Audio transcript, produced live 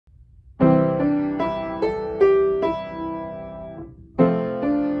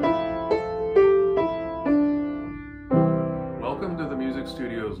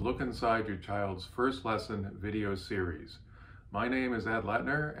inside your child's first lesson video series. My name is Ed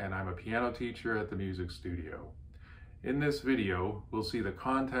Letner and I'm a piano teacher at the Music Studio. In this video, we'll see the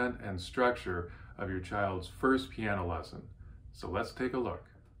content and structure of your child's first piano lesson. So let's take a look.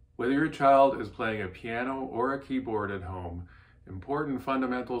 Whether your child is playing a piano or a keyboard at home, important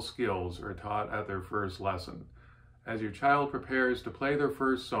fundamental skills are taught at their first lesson. As your child prepares to play their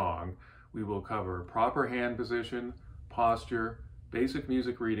first song, we will cover proper hand position, posture, basic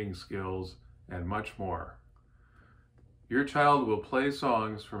music reading skills, and much more. Your child will play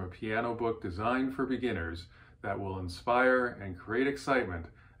songs from a piano book designed for beginners that will inspire and create excitement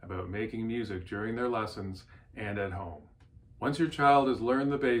about making music during their lessons and at home. Once your child has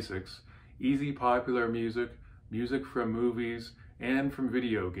learned the basics, easy popular music, music from movies, and from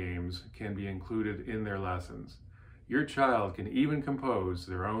video games can be included in their lessons. Your child can even compose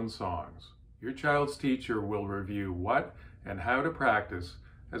their own songs. Your child's teacher will review what and how to practice,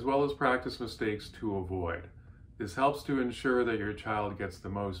 as well as practice mistakes to avoid. This helps to ensure that your child gets the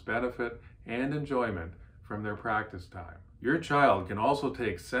most benefit and enjoyment from their practice time. Your child can also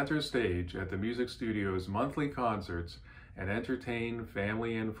take center stage at the Music Studio's monthly concerts and entertain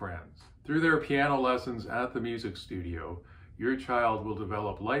family and friends. Through their piano lessons at the Music Studio, your child will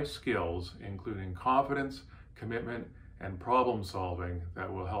develop life skills including confidence, commitment, and problem solving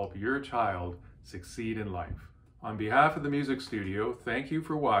that will help your child succeed in life. On behalf of the Music Studio, thank you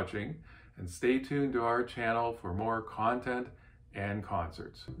for watching and stay tuned to our channel for more content and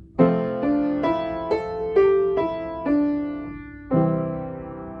concerts.